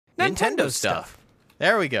Nintendo stuff.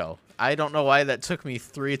 There we go. I don't know why that took me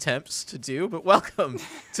 3 attempts to do, but welcome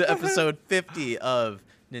to episode 50 of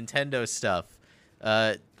Nintendo stuff.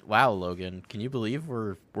 Wow, Logan, can you believe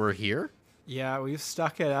we're here? Yeah, we've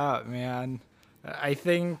stuck it out, man. I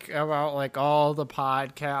think about like all the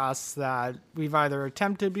podcasts that we've either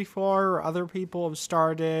attempted before or other people have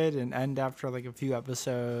started and end after like a few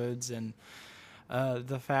episodes, and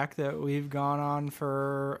the fact that we've gone on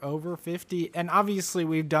for over 50, and obviously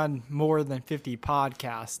we've done more than 50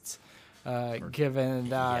 podcasts, given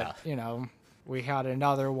that, we have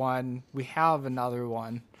another one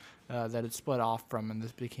that it split off from, and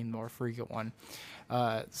this became the more frequent one.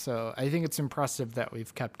 So I think it's impressive that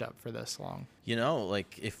we've kept up for this long.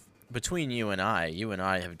 Like if between you and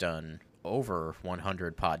I have done over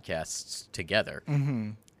 100 podcasts together,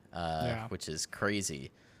 which is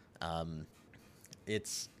crazy.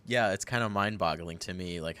 It's kind of mind-boggling to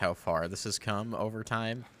me, like how far this has come over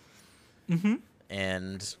time.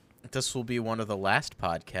 And this will be one of the last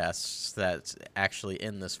podcasts that's actually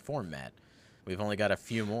in this format. We've only got a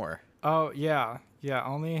few more. Oh, yeah,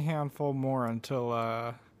 only a handful more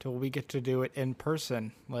until we get to do it in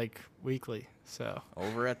person, like weekly. So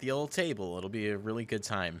over at the old table, it'll be a really good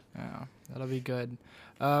time. Yeah, that'll be good.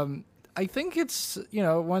 I think it's,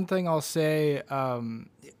 one thing I'll say,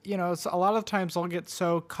 it's a lot of times I'll get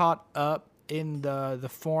so caught up in the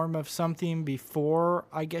form of something before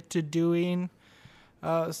I get to doing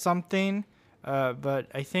something. But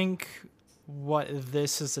I think what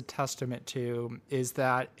this is a testament to is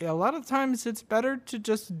that a lot of times it's better to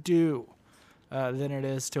just do than it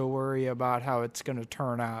is to worry about how it's going to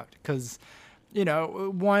turn out. Because,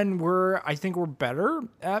 I think we're better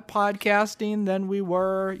at podcasting than we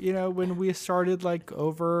were, when we started like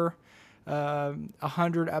over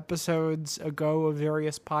 100 episodes ago of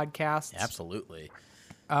various podcasts. Absolutely.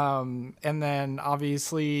 And then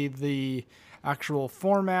obviously the actual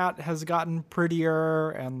format has gotten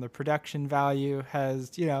prettier, and the production value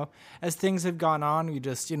has, as things have gone on, we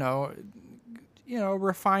just,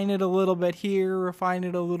 refine it a little bit here, refine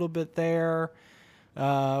it a little bit there.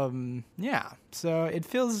 So it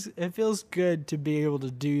feels good to be able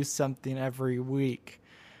to do something every week.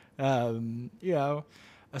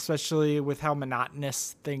 Especially with how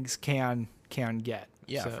monotonous things can get.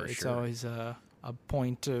 Yeah, so for it's sure. always a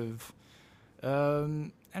point of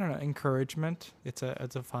encouragement. It's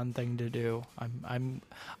a fun thing to do.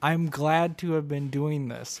 I'm glad to have been doing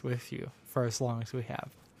this with you for as long as we have.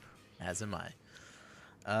 As am I.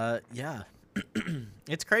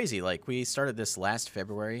 It's crazy. Like, we started this last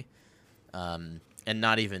February, and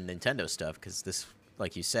not even Nintendo stuff, because this,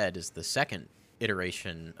 like you said, is the second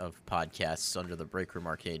iteration of podcasts under the Break Room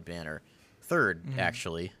Arcade banner. Third,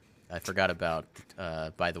 actually. I forgot about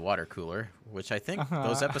By the Water Cooler, which I think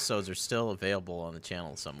those episodes are still available on the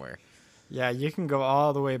channel somewhere. Yeah, you can go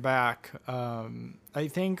all the way back. I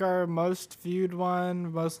think our most viewed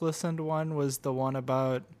one, most listened one was the one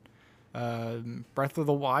about Breath of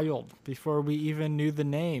the Wild, before we even knew the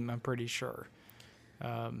name, I'm pretty sure.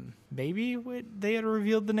 Maybe they had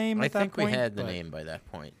revealed the name at that point. I think we had the name by that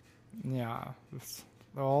point. Yeah,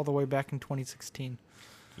 all the way back in 2016.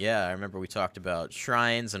 Yeah, I remember we talked about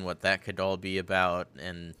shrines and what that could all be about,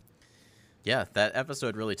 and yeah, that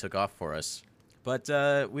episode really took off for us. But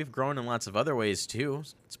we've grown in lots of other ways too,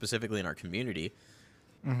 specifically in our community.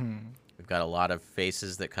 We've got a lot of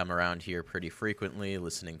faces that come around here pretty frequently,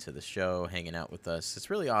 listening to the show, hanging out with us. It's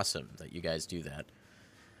really awesome that you guys do that.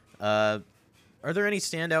 Are there any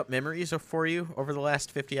standout memories for you over the last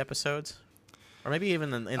 50 episodes? Or maybe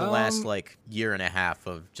even in the last, year and a half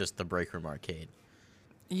of just the Break Room Arcade?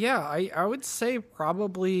 Yeah, I would say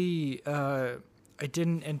probably I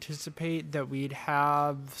didn't anticipate that we'd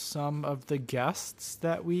have some of the guests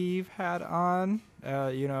that we've had on.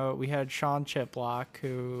 We had Sean Chiplock,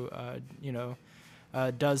 who,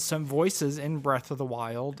 does some voices in Breath of the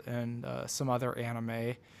Wild and some other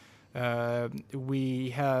anime. We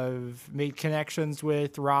have made connections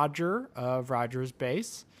with Roger of Roger's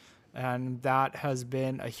Base, and that has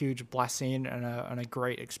been a huge blessing and a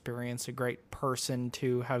great experience, a great person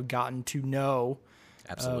to have gotten to know.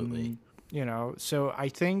 Absolutely. So I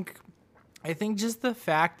think just the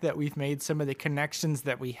fact that we've made some of the connections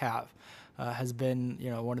that we have has been,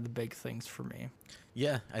 one of the big things for me.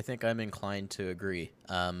 Yeah, I think I'm inclined to agree.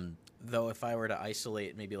 Though if I were to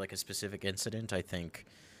isolate maybe like a specific incident, I think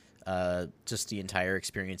just the entire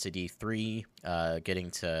experience at E3,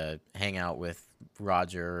 getting to hang out with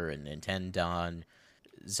Roger and Nintendon,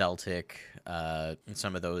 Zeltic, and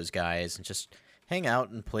some of those guys, and just hang out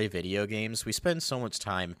and play video games. We spend so much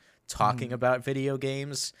time talking about video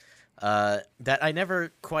games that I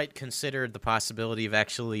never quite considered the possibility of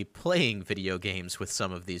actually playing video games with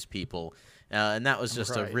some of these people. And that was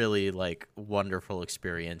just a Right. really like wonderful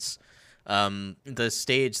experience. The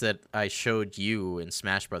stage that I showed you in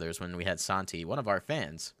Smash Brothers when we had Santi, one of our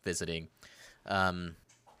fans, visiting,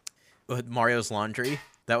 with Mario's Laundry.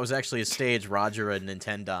 That was actually a stage Roger and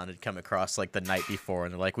Nintendon had come across like the night before,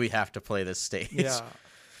 and they're like, "We have to play this stage."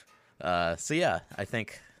 Yeah. So yeah, I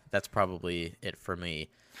think that's probably it for me.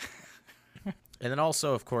 And then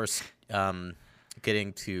also, of course,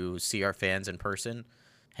 getting to see our fans in person,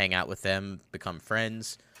 hang out with them, become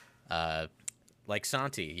friends. Like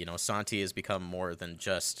Santi, Santi has become more than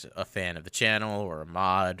just a fan of the channel or a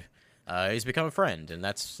mod. He's become a friend, and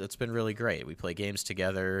that's been really great. We play games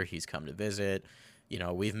together. He's come to visit.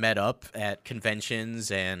 We've met up at conventions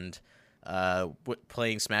and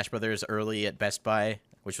playing Smash Brothers early at Best Buy,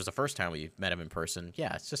 which was the first time we met him in person.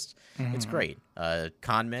 Yeah, it's great.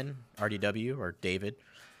 Conman, RDW, or David,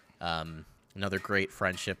 another great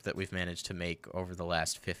friendship that we've managed to make over the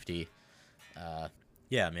last 50.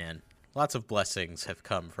 Yeah, man, lots of blessings have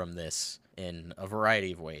come from this in a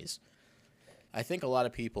variety of ways. I think a lot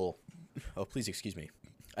of people, oh, please excuse me.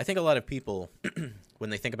 I think a lot of people, when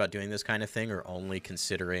they think about doing this kind of thing, are only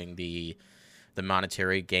considering the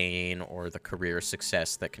monetary gain or the career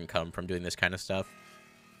success that can come from doing this kind of stuff.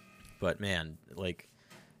 But man, like,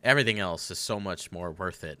 everything else is so much more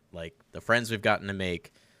worth it. Like the friends we've gotten to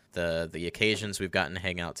make, the occasions we've gotten to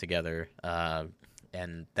hang out together,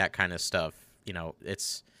 and that kind of stuff.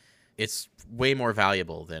 It's way more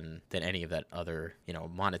valuable than any of that other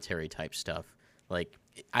monetary type stuff. Like,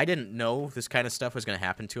 I didn't know this kind of stuff was going to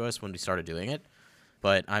happen to us when we started doing it,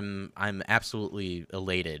 but I'm absolutely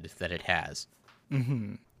elated that it has.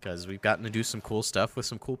 Because we've gotten to do some cool stuff with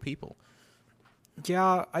some cool people.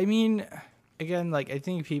 Yeah, I mean, again, like, I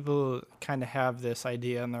think people kind of have this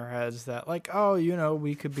idea in their heads that, like, oh,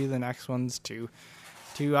 we could be the next ones to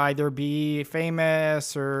either be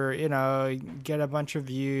famous or, get a bunch of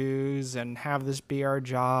views and have this be our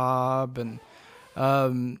job. And,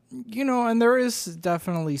 and there is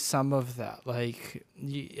definitely some of that. Like,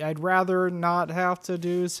 I'd rather not have to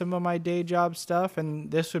do some of my day job stuff,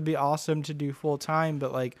 and this would be awesome to do full time,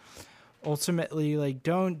 but, like, ultimately, like,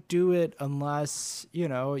 don't do it unless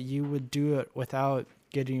you would do it without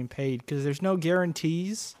getting paid, because there's no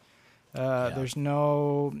guarantees. There's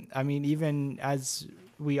no, I mean, even as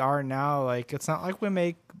we are now, like, it's not like we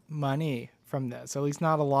make money from this, at least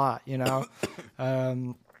not a lot.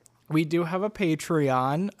 We do have a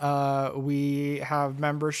Patreon. We have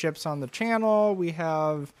memberships on the channel. We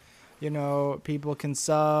have people can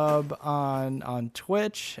sub on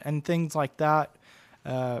Twitch and things like that.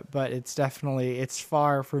 But it's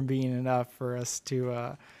far from being enough for us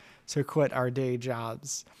to quit our day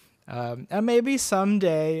jobs. And maybe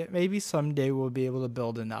someday we'll be able to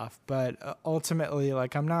build enough. But ultimately,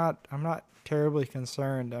 like, I'm not terribly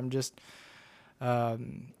concerned. I'm just,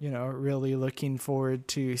 really looking forward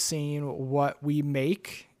to seeing what we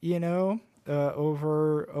make,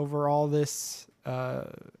 over all this,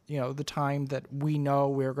 the time that we know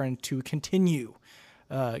we're going to continue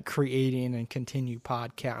creating and continue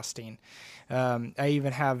podcasting. I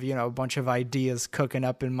even have, a bunch of ideas cooking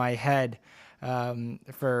up in my head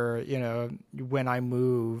for, when I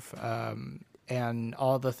move, and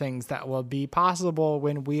all the things that will be possible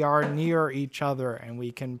when we are near each other and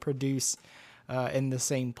we can produce in the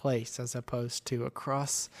same place as opposed to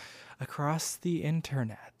across the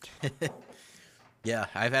internet. Yeah,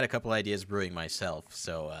 I've had a couple ideas brewing myself,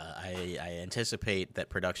 so I anticipate that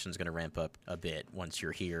production's going to ramp up a bit once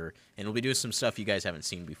you're here, and we'll be doing some stuff you guys haven't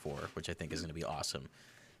seen before, which I think is going to be awesome.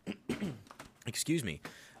 Excuse me.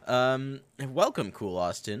 Welcome, Cool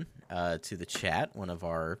Austin, to the chat, one of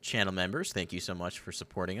our channel members. Thank you so much for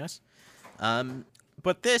supporting us.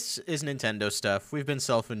 But this is Nintendo stuff. We've been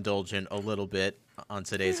self-indulgent a little bit on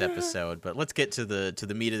today's episode, but let's get to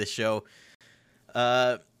the meat of the show.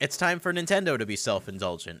 It's time for Nintendo to be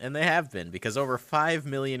self-indulgent, and they have been, because over 5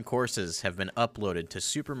 million courses have been uploaded to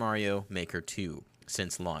Super Mario Maker 2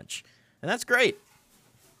 since launch. And that's great.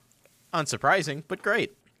 Unsurprising, but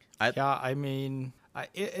great. Yeah, I mean,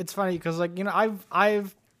 it's funny because, like,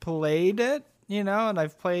 I've played it, and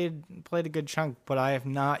I've played a good chunk, but I have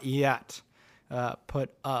not yet put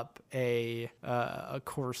up a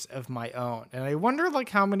course of my own. And I wonder, like,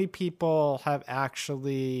 how many people have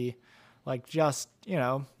actually, like, just,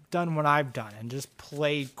 done what I've done and just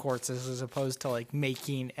played courses as opposed to, like,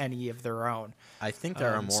 making any of their own. I think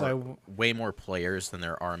there are way more players than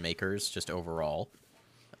there are makers, just overall,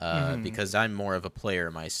 because I'm more of a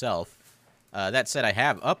player myself. That said, I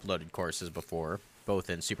have uploaded courses before, both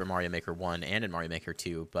in Super Mario Maker 1 and in Mario Maker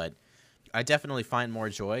 2, but I definitely find more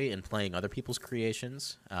joy in playing other people's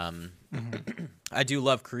creations. I do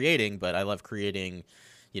love creating, but I love creating,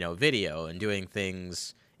 video and doing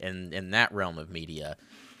things in that realm of media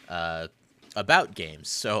about games.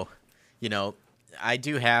 So, you know, I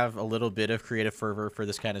do have a little bit of creative fervor for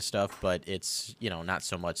this kind of stuff, but it's, not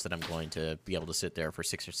so much that I'm going to be able to sit there for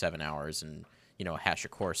 6 or 7 hours and, hash a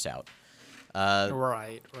course out.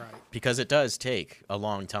 Right. Because it does take a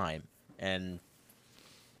long time. And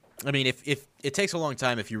I mean, if it takes a long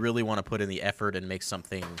time, if you really want to put in the effort and make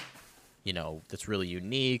something, that's really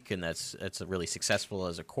unique and that's really successful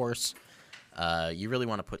as a course, you really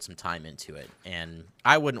want to put some time into it. And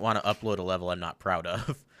I wouldn't want to upload a level I'm not proud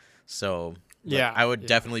of. So Yeah, I would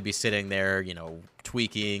definitely be sitting there,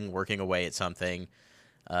 tweaking, working away at something.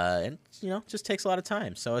 And, just takes a lot of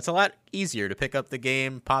time. So it's a lot easier to pick up the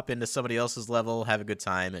game, pop into somebody else's level, have a good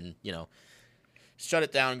time, and, shut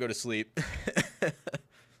it down and go to sleep.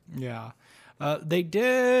 Yeah. They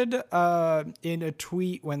did, in a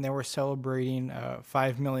tweet when they were celebrating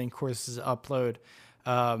 5 million courses upload,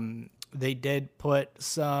 they did put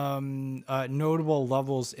some notable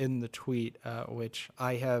levels in the tweet, which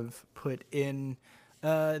I have put in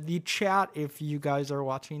the chat if you guys are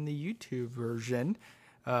watching the YouTube version,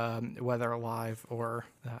 whether live or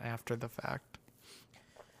after the fact.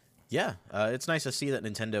 Yeah, it's nice to see that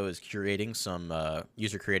Nintendo is curating some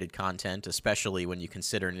user-created content, especially when you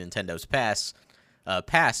consider Nintendo's past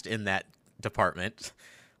in that department.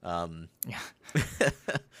 Yeah.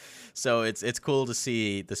 So it's cool to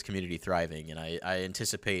see this community thriving, and I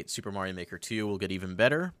anticipate Super Mario Maker 2 will get even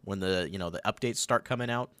better when the updates start coming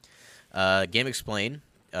out. GameXplain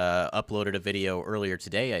uploaded a video earlier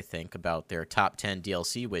today, I think, about their top 10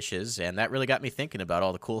 DLC wishes, and that really got me thinking about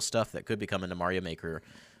all the cool stuff that could be coming to Mario Maker,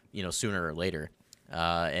 sooner or later.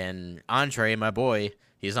 And Andre, my boy,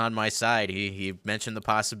 he's on my side. He mentioned the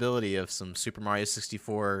possibility of some Super Mario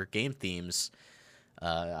 64 game themes.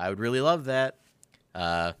 I would really love that.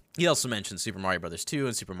 He also mentioned Super Mario Bros. 2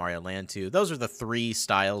 and Super Mario Land 2. Those are the 3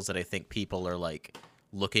 styles that I think people are,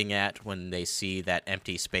 looking at when they see that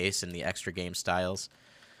empty space in the extra game styles.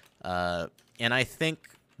 And I think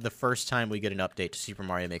the first time we get an update to Super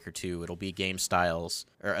Mario Maker 2, it'll be game styles,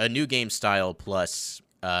 or a new game style plus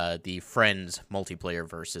the Friends multiplayer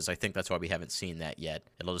versus. I think that's why we haven't seen that yet.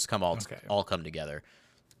 It'll just all come together.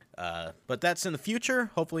 But that's in the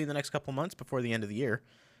future, hopefully in the next couple months before the end of the year.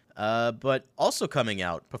 But also coming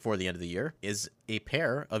out before the end of the year is a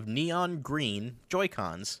pair of neon green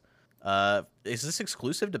Joy-Cons. Is this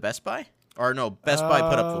exclusive to Best Buy? Or no, Best Buy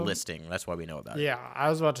put up the listing. That's why we know about it. Yeah, I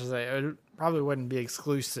was about to say it probably wouldn't be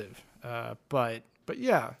exclusive, but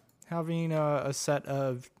yeah, having a set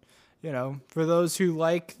of, for those who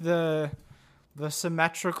like the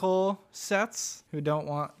symmetrical sets, who don't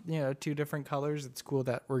want 2 different colors, it's cool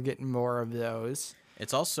that we're getting more of those.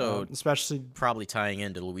 It's also especially probably tying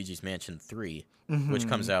into Luigi's Mansion 3, which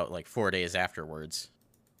comes out 4 days afterwards.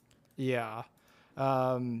 Yeah.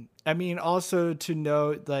 I mean, also to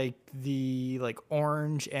note, the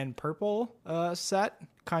orange and purple set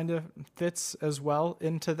kind of fits as well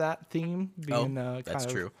into that theme, being that's kind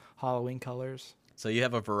true. of Halloween colors. So you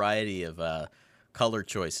have a variety of color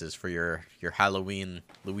choices for your Halloween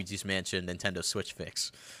Luigi's Mansion Nintendo Switch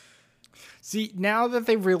fix. See, now that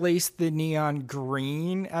they've released the neon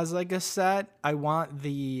green as a set, I want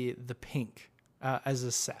the pink as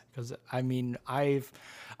a set, because I mean I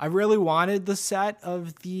really wanted the set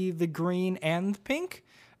of the green and pink,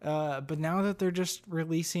 but now that they're just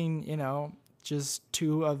releasing just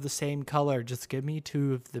 2 of the same color, just give me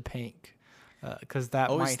 2 of the pink, because that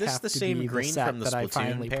might have to be the set from the that I Splatoon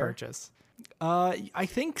finally pair? purchase. I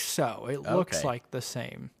think so. It looks Okay. like the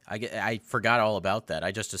same. I forgot all about that.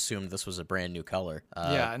 I just assumed this was a brand new color.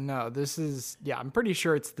 Yeah, no, this is, I'm pretty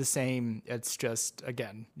sure it's the same. It's just,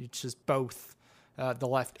 again, it's just both the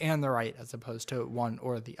left and the right as opposed to one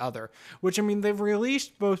or the other, which, I mean, they've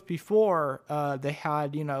released both before. They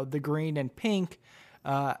had, the green and pink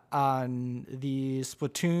on the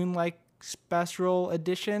Splatoon, special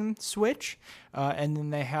edition Switch, and then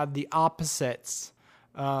they had the opposites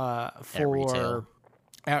for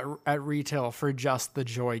at retail for just the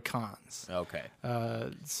Joy-Cons. Okay.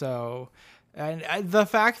 So, and the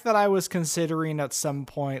fact that I was considering at some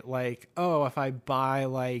point, if I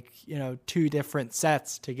buy 2 different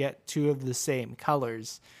sets to get 2 of the same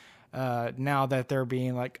colors, now that they're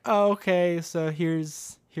being okay, so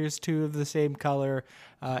here's 2 of the same color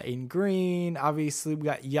in green. Obviously, we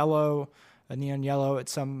got yellow, a neon yellow at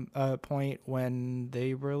some point when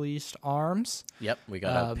they released ARMS. Yep, we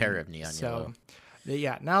got a pair of neon yellow.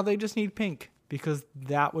 Yeah, now they just need pink. because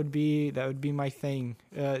that would be my thing.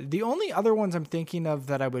 The only other ones I'm thinking of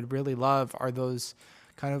that I would really love are those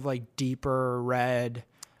kind of like deeper red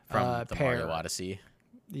From the pear. Mario Odyssey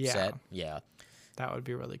Yeah, set. Yeah. that would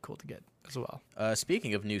be really cool to get as well.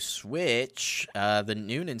 Speaking of new Switch, the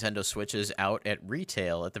new Nintendo Switch is out at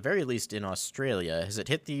retail, at the very least in Australia. Has it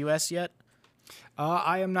hit the US yet?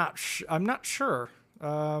 I'm not sure.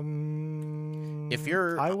 If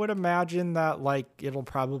you're... I would imagine that like it'll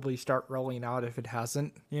probably start rolling out if it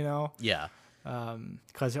hasn't, you know. Yeah.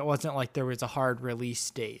 Because it wasn't like there was a hard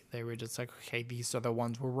release date. They were just like, okay, these are the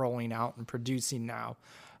ones we're rolling out and producing now.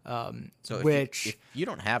 So if you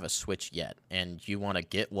don't have a Switch yet and you want to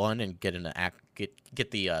get one and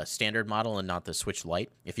get the standard model and not the Switch Lite,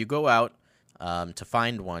 if you go out to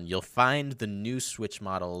find one, you'll find the new Switch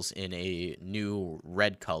models in a new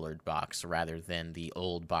red-colored box rather than the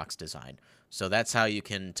old box design. So that's how you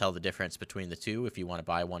can tell the difference between the two if you want to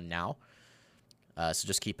buy one now. So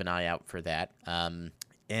just keep an eye out for that.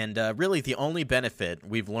 And really, the only benefit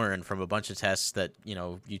we've learned from a bunch of tests that, you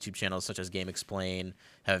know, YouTube channels such as Game Explain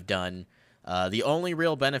have done, the only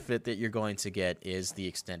real benefit that you're going to get is the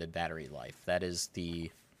extended battery life. That is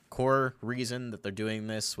the core reason that they're doing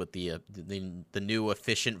this with the new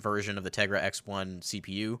efficient version of the Tegra X1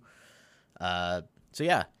 CPU. So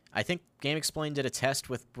yeah, I think Game Explain did a test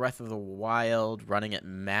with Breath of the Wild running at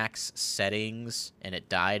max settings, and it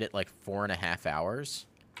died at like 4.5 hours.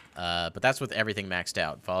 But that's with everything maxed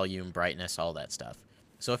out, volume, brightness, all that stuff.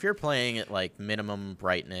 So if you're playing at like minimum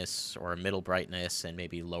brightness or middle brightness and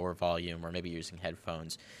maybe lower volume or maybe using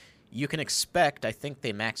headphones, you can expect, I think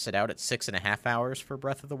they maxed it out at 6.5 hours for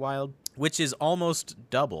Breath of the Wild, which is almost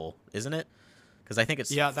double, isn't it? Because I think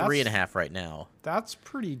it's 3.5 right now. That's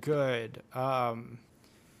pretty good.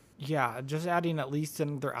 Yeah, just adding at least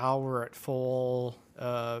another hour at full,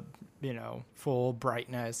 full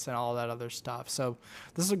brightness and all that other stuff. So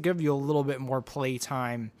this will give you a little bit more play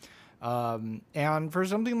time. And for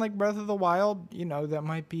something like Breath of the Wild, you know, that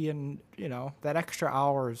might be that extra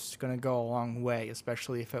hour is going to go a long way,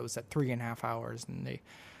 especially if it was at 3.5 hours and they,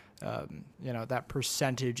 that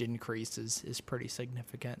percentage increase is pretty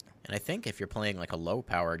significant. And I think if you're playing like a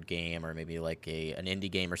low-powered game or maybe like an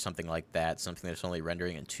indie game or something like that, something that's only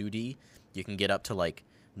rendering in 2D, you can get up to like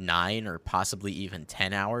 9 or possibly even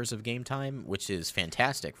 10 hours of game time, which is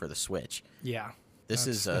fantastic for the Switch. Yeah. This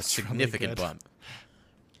is a significant bump.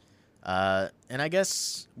 And I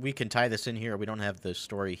guess we can tie this in here. We don't have the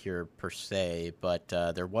story here per se, but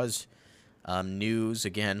there was news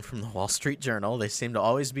again from the Wall Street Journal. They seem to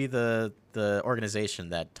always be the organization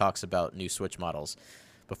that talks about new Switch models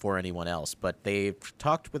before anyone else. But they've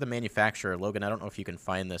talked with a manufacturer. Logan, I don't know if you can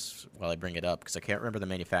find this while I bring it up because I can't remember the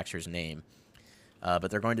manufacturer's name. But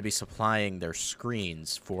they're going to be supplying their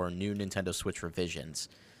screens for new Nintendo Switch revisions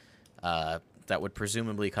that would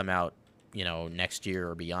presumably come out, next year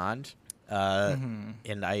or beyond.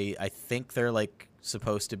 And I think they're like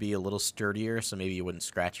supposed to be a little sturdier, so maybe you wouldn't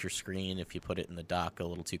scratch your screen if you put it in the dock a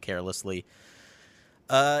little too carelessly.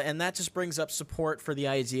 And that just brings up support for the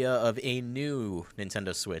idea of a new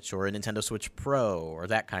Nintendo Switch or a Nintendo Switch Pro or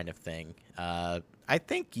that kind of thing. I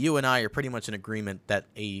think you and I are pretty much in agreement that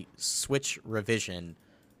a Switch revision,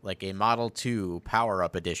 like a Model 2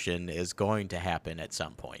 Power-Up Edition, is going to happen at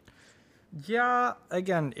some point. Yeah,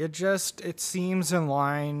 again, it seems in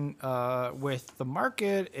line with the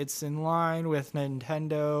market. It's in line with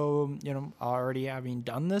Nintendo, already having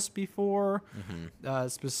done this before.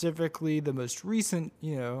 Specifically, the most recent,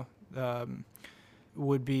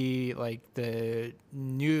 would be like the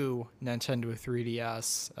new Nintendo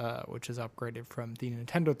 3DS, which is upgraded from the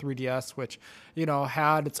Nintendo 3DS, which,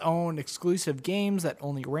 had its own exclusive games that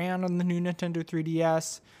only ran on the new Nintendo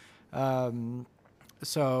 3DS.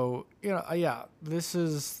 So, yeah,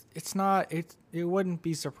 it wouldn't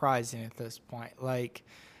be surprising at this point. Like,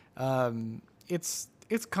 it's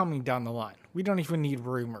coming down the line. We don't even need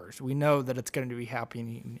rumors. We know that it's going to be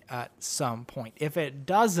happening at some point. If it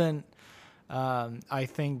doesn't, I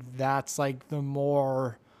think that's like the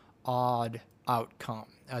more odd outcome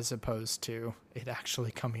as opposed to it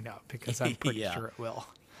actually coming out, because I'm pretty sure it will.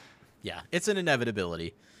 Yeah, it's an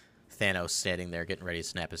inevitability. Thanos standing there getting ready to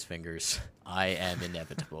snap his fingers. I am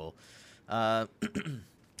inevitable.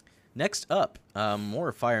 Next up,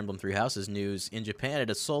 more Fire Emblem Three Houses news. In Japan, it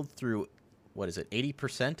has sold through,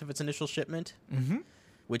 80% of its initial shipment?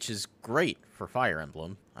 Which is great for Fire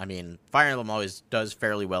Emblem. I mean, Fire Emblem always does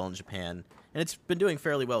fairly well in Japan, and it's been doing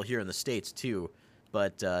fairly well here in the States, too.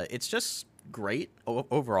 But it's just great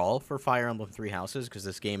overall for Fire Emblem Three Houses, because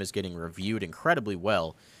this game is getting reviewed incredibly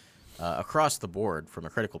well. across the board from a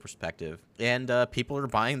critical perspective, and people are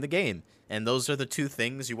buying the game. And those are the two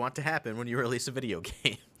things you want to happen when you release a video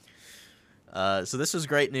game. So this was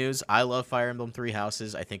great news. I love Fire Emblem Three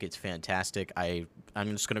Houses. I think it's fantastic. I'm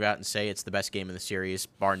just going to go out and say it's the best game in the series,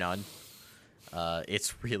 bar none.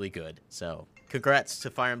 It's really good. So congrats to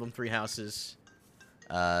Fire Emblem Three Houses.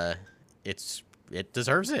 It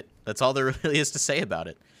deserves it. That's all there really is to say about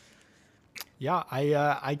it. Yeah,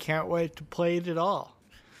 I can't wait to play it at all.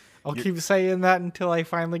 I'll keep saying that until I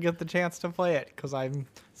finally get the chance to play it, because I'm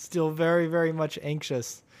still very, very much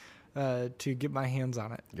anxious to get my hands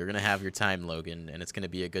on it. You're gonna have your time, Logan, and it's gonna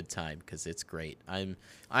be a good time because it's great. I'm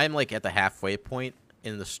like at the halfway point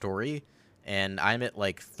in the story, and I'm at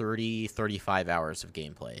like 35 hours of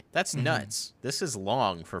gameplay. That's nuts. This is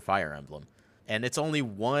long for Fire Emblem, and it's only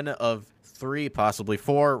one of 3, possibly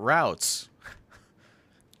 4 routes.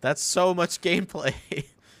 That's so much gameplay.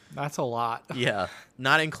 That's a lot. Yeah,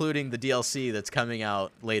 not including the DLC that's coming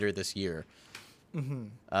out later this year.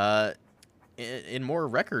 In more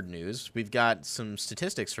record news, we've got some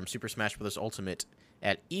statistics from Super Smash Bros. Ultimate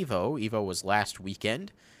at EVO. EVO was last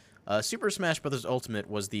weekend. Super Smash Bros. Ultimate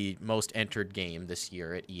was the most entered game this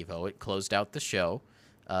year at EVO. It closed out the show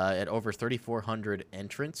at over 3,400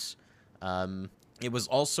 entrants. It was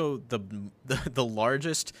also the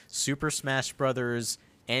largest Super Smash Bros.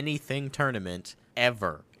 Anything tournament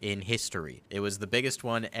ever in history. It was the biggest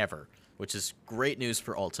one ever, which is great news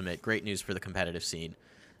for Ultimate, great news for the competitive scene.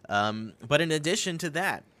 But in addition to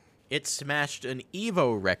that, it smashed an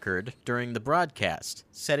EVO record during the broadcast,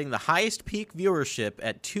 setting the highest peak viewership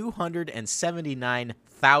at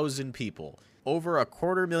 279,000 people. Over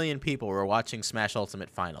 250,000 people were watching Smash Ultimate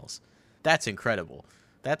Finals. That's incredible.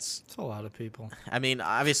 That's a lot of people. I mean,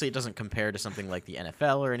 obviously it doesn't compare to something like the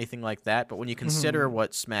NFL or anything like that, but when you consider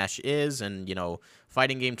what Smash is and,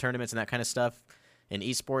 fighting game tournaments and that kind of stuff in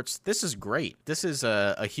esports, this is great. This is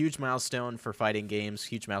a huge milestone for fighting games,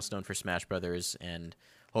 huge milestone for Smash Brothers, and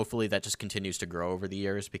hopefully that just continues to grow over the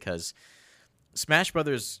years, because Smash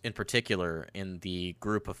Brothers in particular in the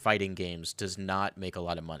group of fighting games does not make a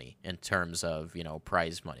lot of money in terms of,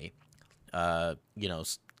 prize money.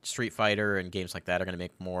 Street Fighter and games like that are going to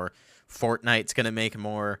make more. Fortnite's going to make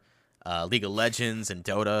more. League of Legends and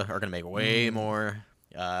Dota are going to make way more.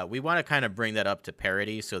 We want to kind of bring that up to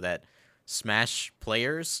parity so that Smash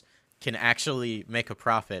players can actually make a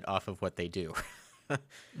profit off of what they do.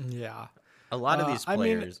 Yeah. A lot of these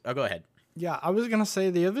players... go ahead. Yeah, I was going to say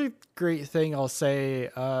the other great thing I'll say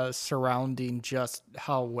surrounding just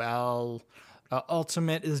how well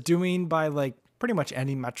Ultimate is doing by pretty much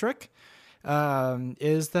any metric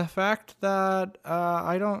is the fact that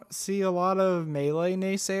I don't see a lot of Melee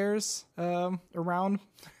naysayers around.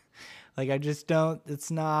 I just don't. It's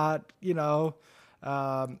not,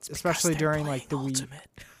 especially during the Ultimate.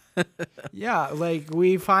 Yeah,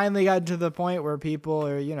 we finally got to the point where people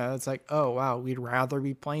are, it's like, oh wow, we'd rather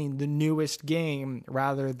be playing the newest game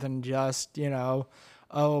rather than just, oh,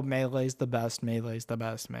 Melee's the best, Melee's the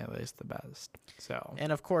best, Melee's the best. So,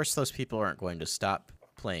 and of course, those people aren't going to stop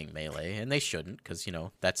playing Melee, and they shouldn't, because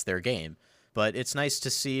that's their game. But it's nice to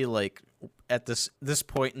see at this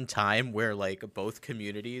point in time where both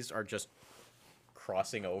communities are just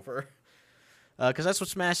crossing over, because that's what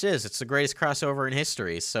Smash is. It's the greatest crossover in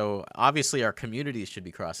history, so obviously our communities should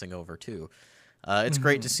be crossing over too. It's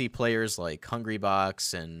great to see players like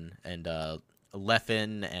Hungrybox and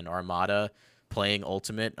Leffen and Armada playing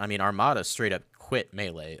Ultimate. I mean, Armada straight up quit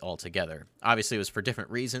Melee altogether. Obviously, it was for different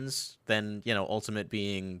reasons than, Ultimate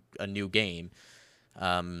being a new game.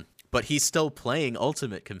 But he's still playing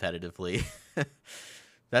Ultimate competitively.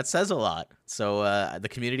 That says a lot. So the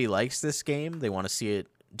community likes this game. They want to see it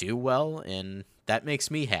do well, and that makes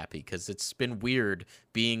me happy, because it's been weird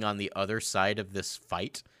being on the other side of this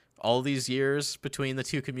fight all these years between the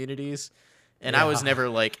two communities. And I was never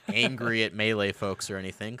angry at Melee folks or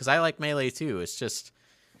anything, because I like Melee too. It's just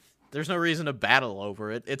there's no reason to battle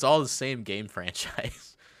over it. It's all the same game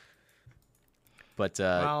franchise. But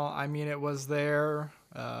well, I mean, it was there,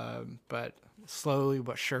 but slowly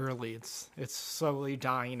but surely it's slowly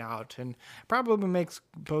dying out, and probably makes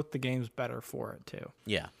both the games better for it too.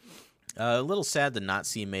 Yeah. A little sad to not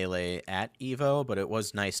see Melee at EVO, but it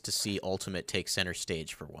was nice to see Ultimate take center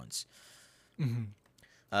stage for once.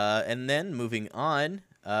 And then moving on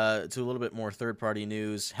to a little bit more third-party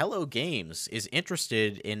news, Hello Games is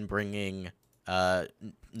interested in bringing,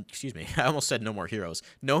 excuse me, I almost said No More Heroes,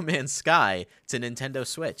 No Man's Sky to Nintendo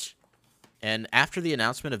Switch. And after the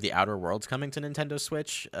announcement of The Outer Worlds coming to Nintendo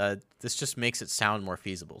Switch, this just makes it sound more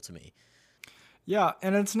feasible to me. Yeah,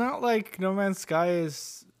 and it's not like No Man's Sky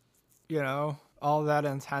is, all that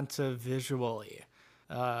intensive visually.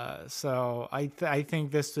 So I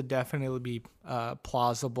think this would definitely be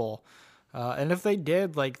plausible. And if they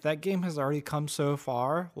did, like that game has already come so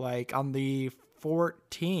far. Like on the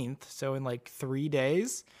 14th, so in like 3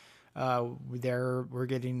 days, we're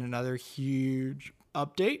getting another huge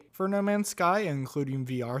update for No Man's Sky, including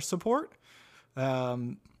VR support.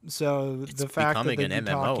 So It's the fact that becoming they'd an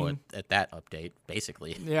be MMO talking, at that update,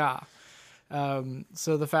 basically. yeah.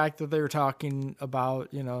 So the fact that they were talking about,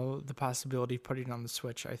 the possibility of putting it on the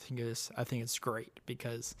Switch, I think it's great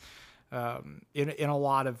because, in a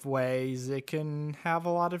lot of ways, it can have a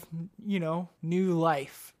lot of, new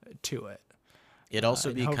life to it. It'd also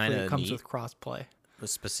And be hopefully kind it of comes neat, with crossplay.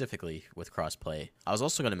 specifically with crossplay. I was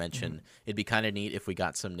also going to mention it'd be kind of neat if we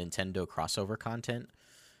got some Nintendo crossover content,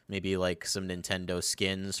 maybe like some Nintendo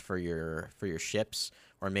skins for your ships,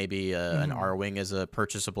 or maybe an R-wing as a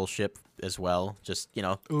purchasable ship as well. Just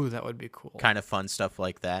Ooh, that would be cool. kind of fun stuff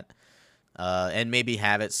like that. And maybe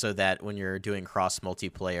have it so that when you're doing cross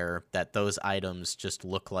multiplayer, that those items just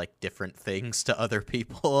look like different things to other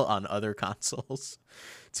people on other consoles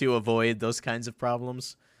to avoid those kinds of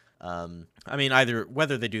problems. I mean, either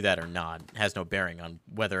whether they do that or not has no bearing on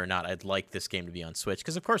whether or not I'd like this game to be on Switch,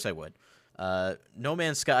 because of course I would. No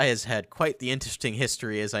Man's Sky has had quite the interesting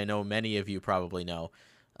history, as I know many of you probably know.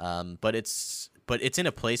 But it's in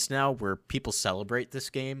a place now where people celebrate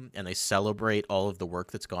this game, and they celebrate all of the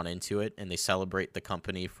work that's gone into it, and they celebrate the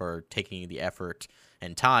company for taking the effort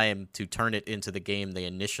and time to turn it into the game they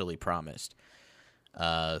initially promised.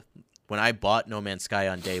 When I bought No Man's Sky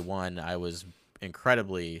on day one, I was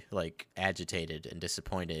incredibly agitated and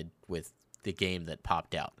disappointed with the game that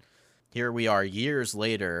popped out. Here we are years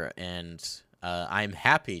later, and I'm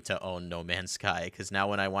happy to own No Man's Sky, because now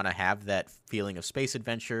when I want to have that feeling of space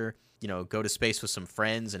adventure, go to space with some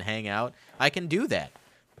friends and hang out, I can do that.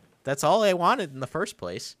 That's all I wanted in the first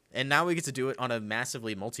place. And now we get to do it on a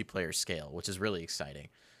massively multiplayer scale, which is really exciting.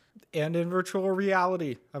 And in virtual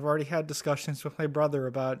reality, I've already had discussions with my brother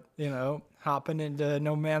about, hopping into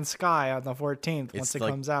No Man's Sky on the 14th once it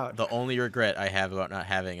comes out. The only regret I have about not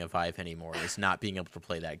having a Vive anymore is not being able to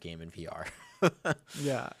play that game in VR.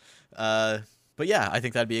 Yeah. But yeah, I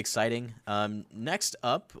think that'd be exciting. Next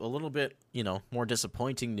up, a little bit, more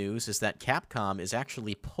disappointing news is that Capcom is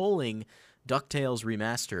actually pulling DuckTales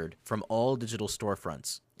Remastered from all digital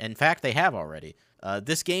storefronts. In fact, they have already.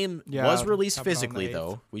 This game was released physically,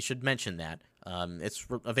 though. We should mention that. It's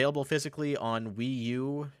available physically on Wii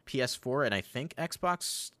U, PS4, and I think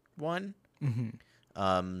Xbox One.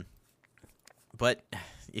 But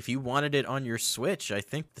if you wanted it on your Switch, I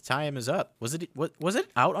think the time is up. Was it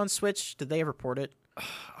out on Switch? Did they ever port it?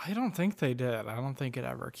 I don't think they did. I don't think it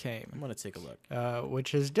ever came. I'm going to take a look.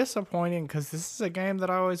 Which is disappointing because this is a game that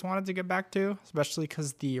I always wanted to get back to, especially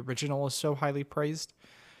because the original is so highly praised.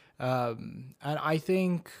 And I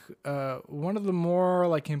think one of the more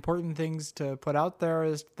important things to put out there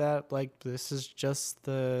is that this is just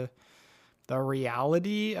the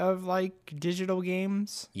reality of digital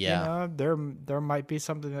games. Yeah. There might be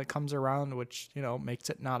something that comes around which makes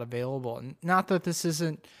it not available. And not that this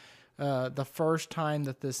isn't the first time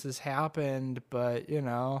that this has happened, but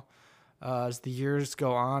as the years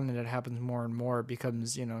go on and it happens more and more, it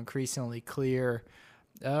becomes increasingly clear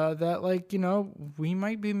that we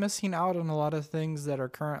might be missing out on a lot of things that are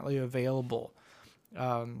currently available,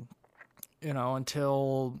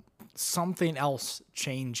 until something else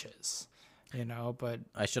changes, but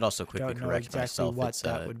I should also quickly correct exactly myself. what It's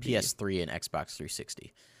that would be. PS3 and Xbox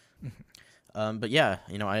 360. But yeah,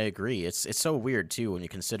 I agree. It's so weird too when you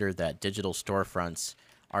consider that digital storefronts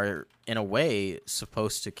are in a way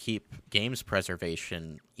supposed to keep games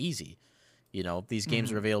preservation easy. These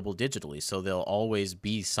games are available digitally, so they'll always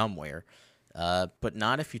be somewhere. But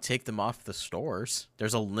not if you take them off the stores.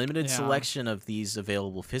 There's a limited selection of these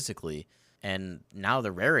available physically, and now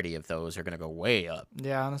the rarity of those are going to go way up.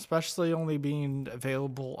 Yeah, and especially only being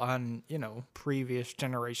available on, previous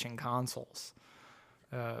generation consoles.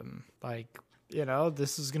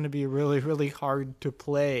 This is going to be really, really hard to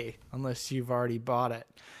play unless you've already bought it.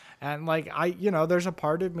 And there's a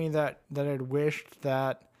part of me that had wished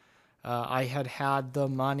that I had the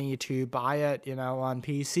money to buy it, on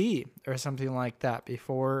PC or something like that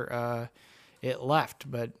before it left,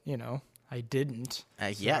 but I didn't.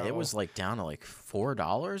 Yeah, it was down to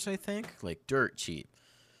 $4, I think, dirt cheap.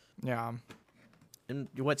 Yeah. And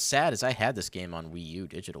what's sad is I had this game on Wii U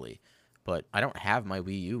digitally, but I don't have my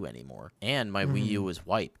Wii U anymore, and my Wii U is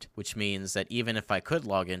wiped, which means that even if I could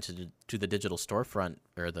log into the digital storefront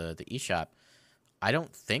or the eShop, I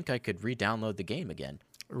don't think I could re-download the game again.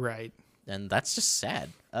 Right. And that's just sad.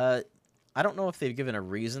 I don't know if they've given a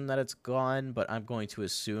reason that it's gone, but I'm going to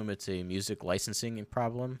assume it's a music licensing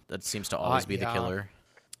problem. That seems to always be the Yeah. killer.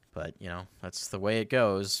 But, that's the way it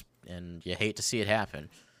goes, and you hate to see it happen.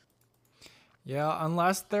 Yeah,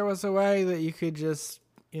 unless there was a way that you could just,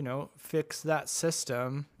 fix that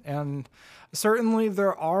system. And certainly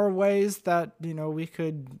there are ways that, we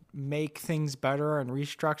could make things better and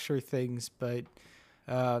restructure things, but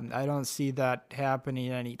I don't see that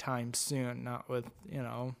happening anytime soon, not with,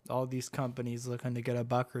 all these companies looking to get a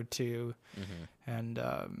buck or two. And,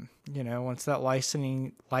 once that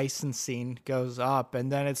licensing goes up,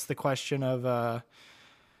 and then it's the question of,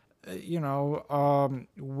 would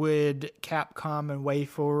Capcom and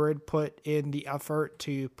WayForward put in the effort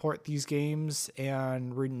to port these games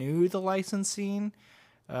and renew the licensing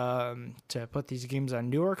to put these games on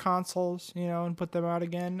newer consoles, and put them out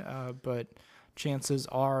again? But chances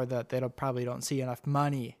are that they probably don't see enough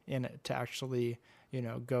money in it to actually,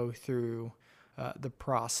 go through the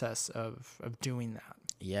process of doing that.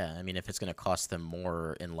 Yeah, I mean, if it's going to cost them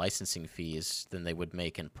more in licensing fees than they would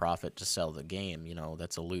make in profit to sell the game,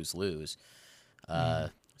 that's a lose-lose.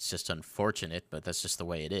 It's just unfortunate, but that's just the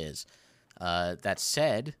way it is. That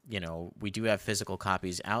said, we do have physical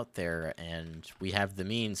copies out there, and we have the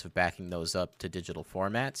means of backing those up to digital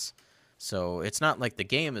formats. So it's not like the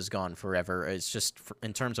game is gone forever. It's just,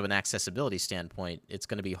 in terms of an accessibility standpoint, it's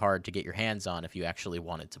going to be hard to get your hands on if you actually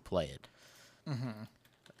wanted to play it.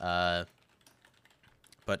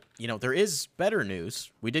 But, there is better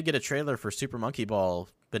news. We did get a trailer for Super Monkey Ball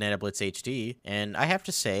Banana Blitz HD, and I have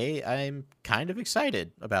to say I'm kind of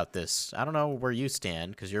excited about this. I don't know where you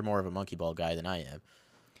stand, because you're more of a Monkey Ball guy than I am.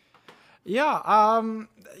 Yeah,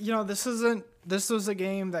 this was a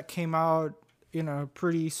game that came out,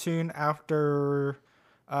 pretty soon after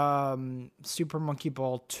Super Monkey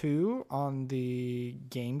Ball 2 on the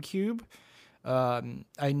GameCube.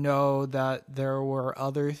 I know that there were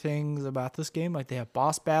other things about this game, like they have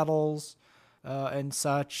boss battles and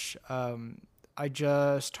such. I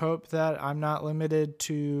just hope that I'm not limited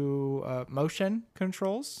to motion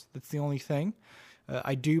controls. That's the only thing.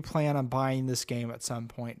 I do plan on buying this game at some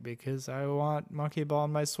point because I want Monkey Ball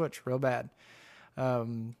on my Switch real bad.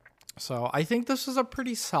 So I think this is a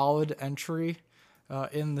pretty solid entry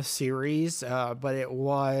in the series, but it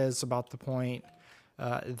was about the point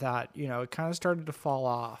that, it kind of started to fall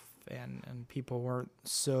off and people weren't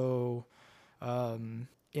so,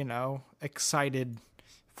 excited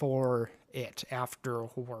for it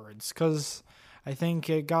afterwards. Because I think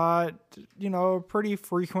it got, pretty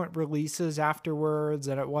frequent releases afterwards,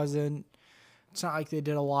 and it's not like they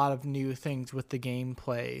did a lot of new things with the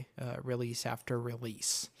gameplay release after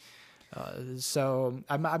release. So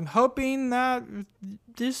I'm hoping that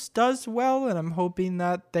this does well, and I'm hoping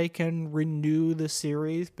that they can renew the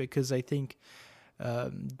series, because I think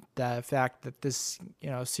the fact that this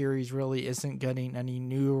series really isn't getting any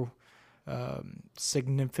new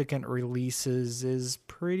significant releases is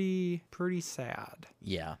pretty sad.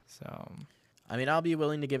 Yeah. So I mean, I'll be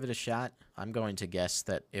willing to give it a shot. I'm going to guess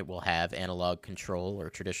that it will have analog control or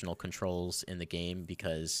traditional controls in the game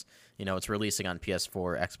because, it's releasing on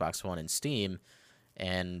PS4, Xbox One, and Steam,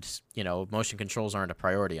 and, motion controls aren't a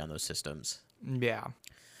priority on those systems. Yeah.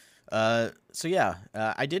 I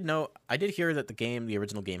did hear that the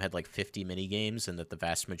original game had like 50 mini games and that the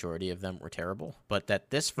vast majority of them were terrible, but that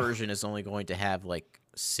this version is only going to have like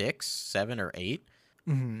 6, 7, or 8.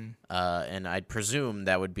 And I'd presume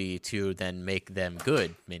that would be to then make them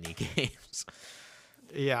good mini games.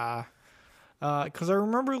 Yeah. Because I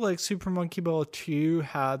remember like Super Monkey Ball 2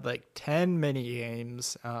 had like 10 mini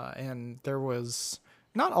games, and there was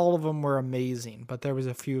not all of them were amazing, but there was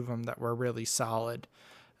a few of them that were really solid.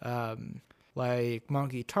 Like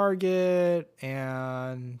Monkey Target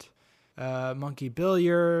and Monkey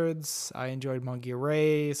Billiards. I enjoyed Monkey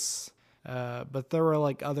Race. But there were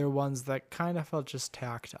like other ones that kind of felt just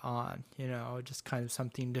tacked on, just kind of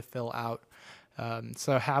something to fill out.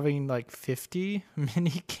 So having like 50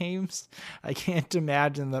 mini games, I can't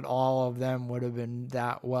imagine that all of them would have been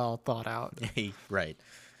that well thought out. Right.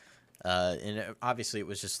 And obviously it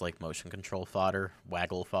was just like motion control fodder,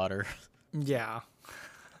 waggle fodder. Yeah.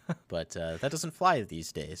 But that doesn't fly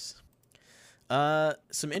these days.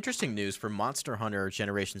 Some interesting news for Monster Hunter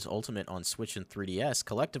Generations Ultimate on Switch and 3DS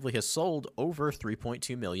collectively has sold over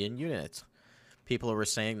 3.2 million units. People were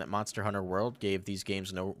saying that Monster Hunter World gave these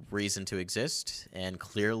games no reason to exist, and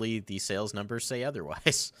clearly the sales numbers say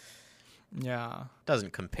otherwise. Yeah.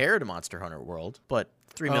 Doesn't compare to Monster Hunter World, but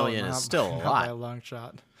 3 million is still a not lot. by a long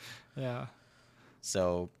shot. Yeah.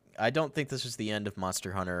 So I don't think this is the end of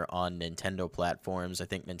Monster Hunter on Nintendo platforms. I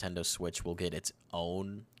think Nintendo Switch will get its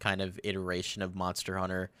own kind of iteration of Monster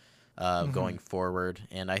Hunter. going forward,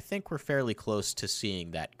 and I think we're fairly close to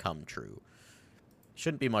seeing that come true.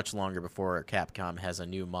 Shouldn't be much longer before Capcom has a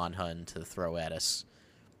new Monhun to throw at us.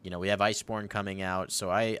 We have Iceborne coming out, so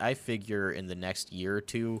I figure in the next year or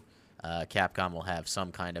two, Capcom will have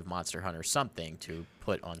some kind of Monster Hunter something to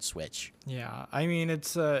put on Switch. Yeah, I mean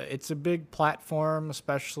it's a big platform,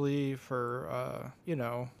 especially for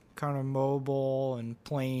kind of mobile and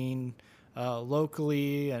playing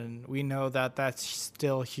locally, and we know that that's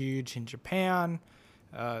still huge in Japan.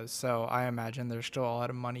 So I imagine there's still a lot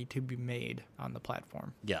of money to be made on the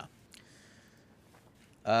platform. Yeah.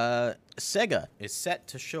 Sega is set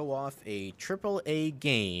to show off a AAA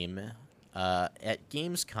game at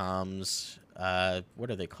Gamescom's,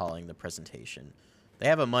 what are they calling the presentation? They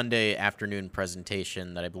have a Monday afternoon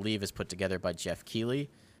presentation that I believe is put together by Jeff Keighley,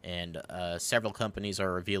 and several companies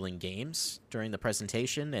are revealing games during the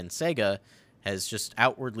presentation, and Sega has just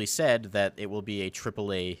outwardly said that it will be a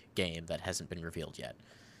AAA game that hasn't been revealed yet.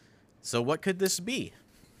 So what could this be?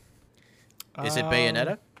 Is it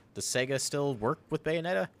Bayonetta? Does Sega still work with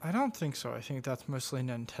Bayonetta? I don't think so. I think that's mostly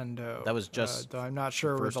Nintendo. That was just though I'm not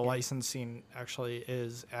sure where the game? licensing actually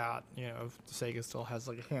is at. If Sega still has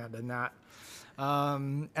like a hand in that.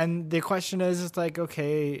 And the question is like,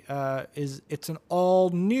 okay, it's an all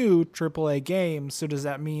new AAA game. So does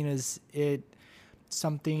that mean is it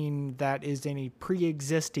something that is in a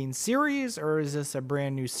pre-existing series, or is this a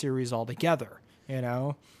brand new series altogether?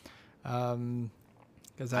 Because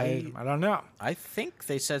I don't know. I think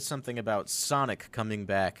they said something about Sonic coming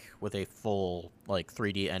back with a full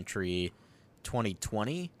 3D entry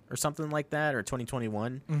 2020 or something like that, or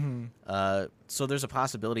 2021. Mm-hmm. So there's a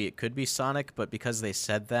possibility it could be Sonic, but because they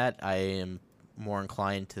said that, I am more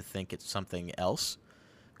inclined to think it's something else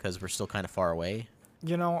because we're still kind of far away.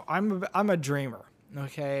 I'm a dreamer,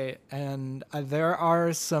 okay? And there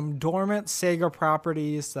are some dormant Sega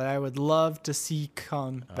properties that I would love to see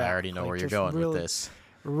come back. I already know where you're going with this.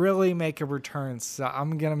 Really make a return. So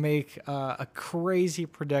I'm going to make a crazy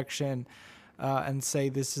prediction and say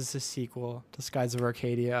this is a sequel to Skies of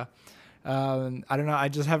Arcadia. I don't know. I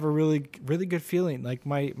just have a really, really good feeling. Like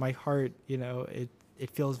my heart, it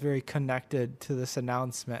feels very connected to this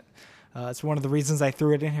announcement. It's one of the reasons I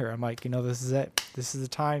threw it in here. I'm like, this is it. This is the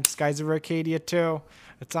time. Skies of Arcadia 2.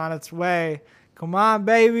 It's on its way. Come on,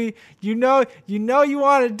 baby. You know you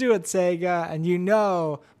want to do it, Sega, and you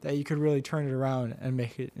know that you could really turn it around and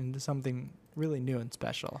make it into something really new and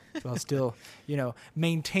special, while still,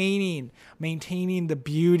 maintaining the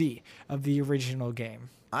beauty of the original game.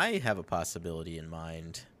 I have a possibility in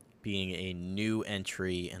mind being a new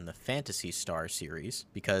entry in the Phantasy Star series,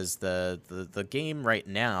 because the game right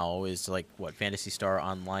now is Phantasy Star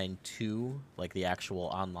Online 2, like the actual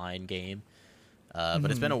online game. But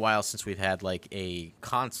it's been a while since we've had a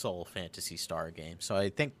console Phantasy Star game, so I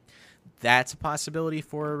think that's a possibility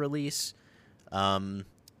for a release. Can't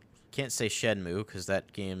say Shenmue because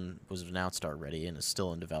that game was announced already and is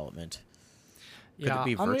still in development. Could it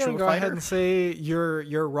be I'm Virtua gonna go Fighter? ahead and say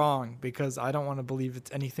you're wrong, because I don't want to believe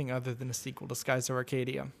it's anything other than a sequel to Skies of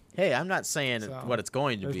Arcadia. Hey, I'm not saying what it's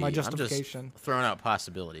going to there's be. my I'm justification. just throwing out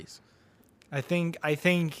possibilities. I think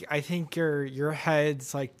your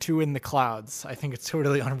head's too in the clouds. I think it's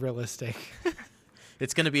totally unrealistic.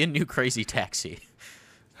 It's going to be a new Crazy Taxi.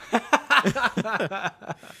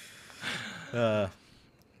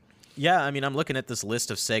 Yeah, I mean, I'm looking at this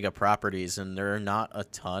list of Sega properties, and there are not a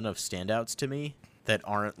ton of standouts to me that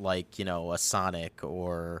aren't a Sonic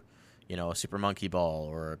or, a Super Monkey Ball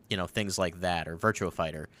or, things like that, or Virtua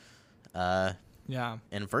Fighter. Yeah.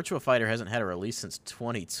 And Virtua Fighter hasn't had a release since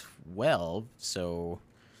 2012, so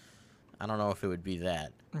I don't know if it would be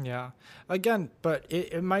that. Yeah. Again, but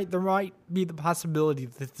there might be the possibility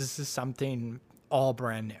that this is something all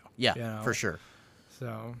brand new. Yeah, for sure.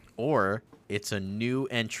 So. Or it's a new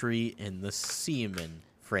entry in the Seaman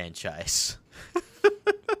franchise.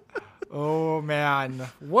 Oh man,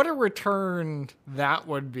 what a return that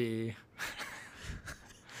would be.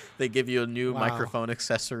 They give you a new microphone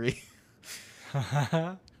accessory.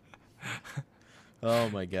 Oh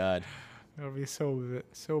my god. It would be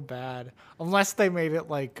so bad. Unless they made it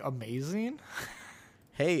amazing.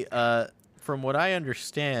 Hey, from what I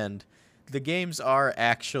understand, the games are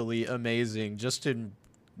actually amazing, just in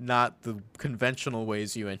not the conventional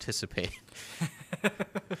ways you anticipate.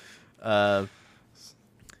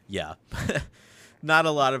 Yeah. Not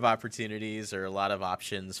a lot of opportunities or a lot of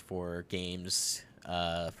options for games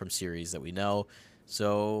from series that we know.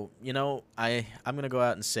 So, I'm going to go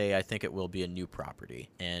out and say I think it will be a new property.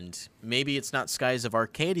 And maybe it's not Skies of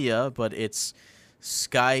Arcadia, but it's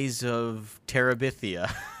Skies of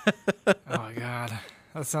Terabithia. Oh, God.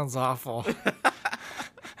 That sounds awful.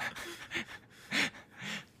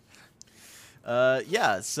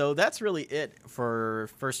 Yeah, so that's really it for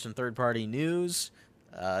first and third party news.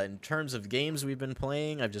 In terms of games we've been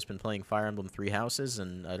playing, I've just been playing Fire Emblem Three Houses,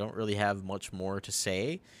 and I don't really have much more to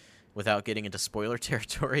say without getting into spoiler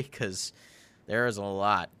territory, because there is a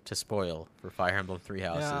lot to spoil for Fire Emblem Three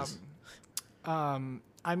Houses.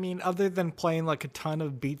 I mean, other than playing like a ton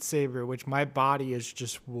of Beat Saber, which my body is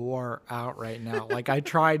just wore out right now. Like I've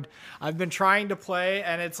been trying to play,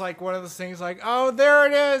 and it's like one of those things like, oh, there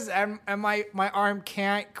it is. And my arm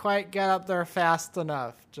can't quite get up there fast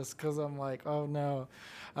enough just because I'm like, oh no.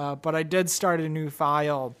 But I did start a new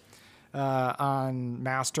file on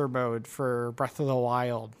master mode for Breath of the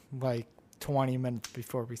Wild, like 20 minutes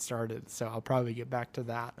before we started. So I'll probably get back to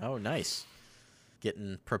that. Oh, nice.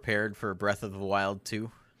 Getting prepared for Breath of the Wild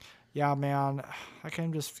 2. Yeah, man, that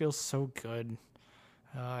game just feels so good.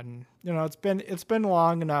 And, you know, it's been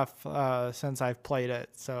long enough since I've played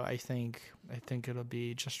it, so I think it'll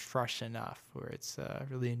be just fresh enough where it's a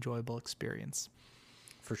really enjoyable experience.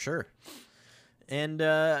 For sure. And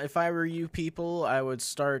if I were you people, I would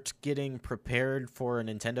start getting prepared for a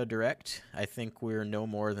Nintendo Direct. I think we're no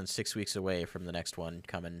more than 6 weeks away from the next one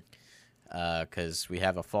coming. Because we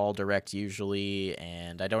have a fall direct usually,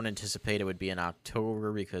 and I don't anticipate it would be in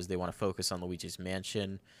October because they want to focus on Luigi's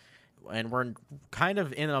Mansion. And we're kind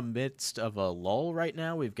of in the midst of a lull right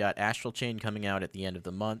now. We've got Astral Chain coming out at the end of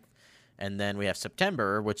the month, and then we have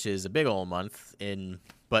September, which is a big old month,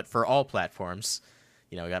 but for all platforms.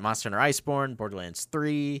 You know, we got Monster Hunter Iceborne, Borderlands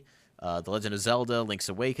 3, The Legend of Zelda, Link's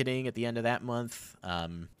Awakening at the end of that month.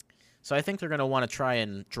 So I think they're going to want to try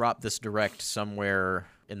and drop this direct somewhere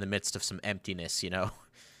in the midst of some emptiness, you know?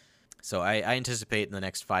 So I anticipate in the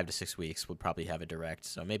next 5 to 6 weeks we'll probably have a direct.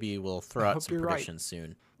 So maybe we'll throw out some predictions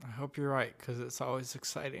soon. I hope you're right, because it's always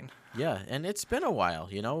exciting. Yeah, and it's been a while,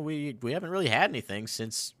 you know? We haven't really had anything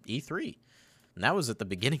since E3. And that was at the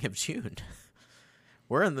beginning of June.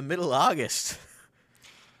 We're in the middle of August.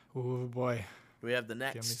 Oh, boy. We have the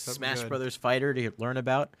next Smash Brothers fighter to learn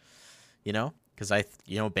about, you know? Because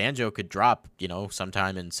Banjo could drop, you know,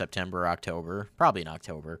 sometime in September or October. Probably in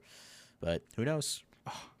October. But who knows?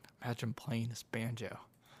 Oh, imagine playing this Banjo.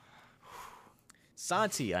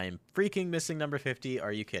 Santi, I am freaking missing number 50.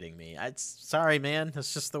 Are you kidding me? Sorry, man.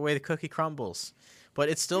 That's just the way the cookie crumbles. But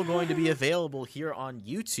it's still going to be available here on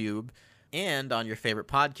YouTube and on your favorite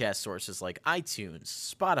podcast sources like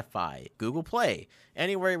iTunes, Spotify, Google Play.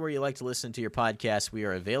 Anywhere where you like to listen to your podcast, we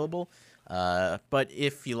are available. But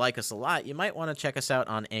if you like us a lot, you might want to check us out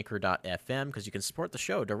on Anchor.fm because you can support the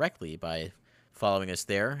show directly by following us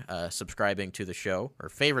there, subscribing to the show, or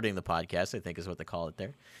favoriting the podcast, I think is what they call it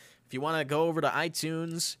there. If you want to go over to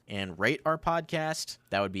iTunes and rate our podcast,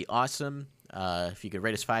 that would be awesome. If you could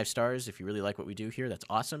rate us 5 stars, if you really like what we do here, that's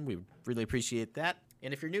awesome. We really appreciate that.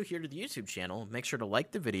 And if you're new here to the YouTube channel, make sure to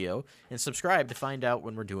like the video and subscribe to find out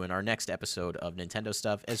when we're doing our next episode of Nintendo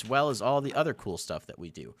Stuff, as well as all the other cool stuff that we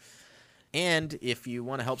do. And if you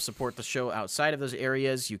want to help support the show outside of those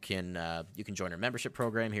areas, you can join our membership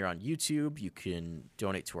program here on YouTube. You can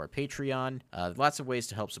donate to our Patreon. Lots of ways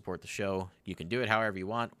to help support the show. You can do it however you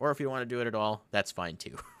want, or if you want to do it at all, that's fine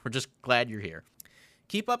too. We're just glad you're here.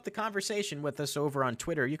 Keep up the conversation with us over on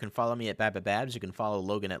Twitter. You can follow me at Babababs. You can follow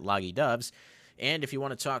Logan at LoggyDubs. And if you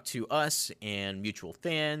want to talk to us and mutual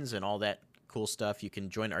fans and all that cool stuff, you can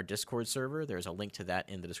join our Discord server. There's a link to that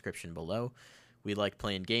in the description below. We like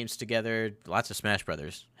playing games together. Lots of Smash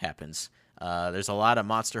Brothers happens. There's a lot of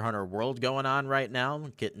Monster Hunter World going on right now.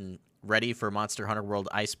 Getting ready for Monster Hunter World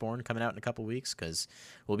Iceborne coming out in a couple weeks because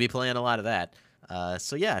we'll be playing a lot of that.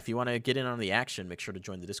 So yeah, if you want to get in on the action, make sure to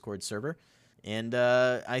join the Discord server. And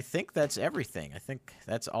I think that's everything. I think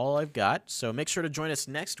that's all I've got. So make sure to join us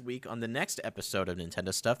next week on the next episode of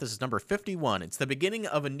Nintendo Stuff. This is number 51. It's the beginning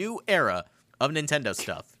of a new era of Nintendo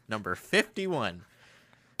Stuff. Number 51.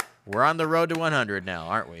 We're on the road to 100 now,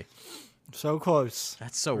 aren't we? So close.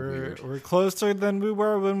 That's so weird. We're closer than we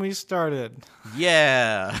were when we started.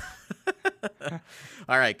 Yeah.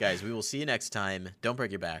 All right, guys. We will see you next time. Don't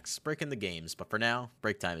break your backs. Break in the games. But for now,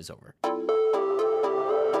 break time is over.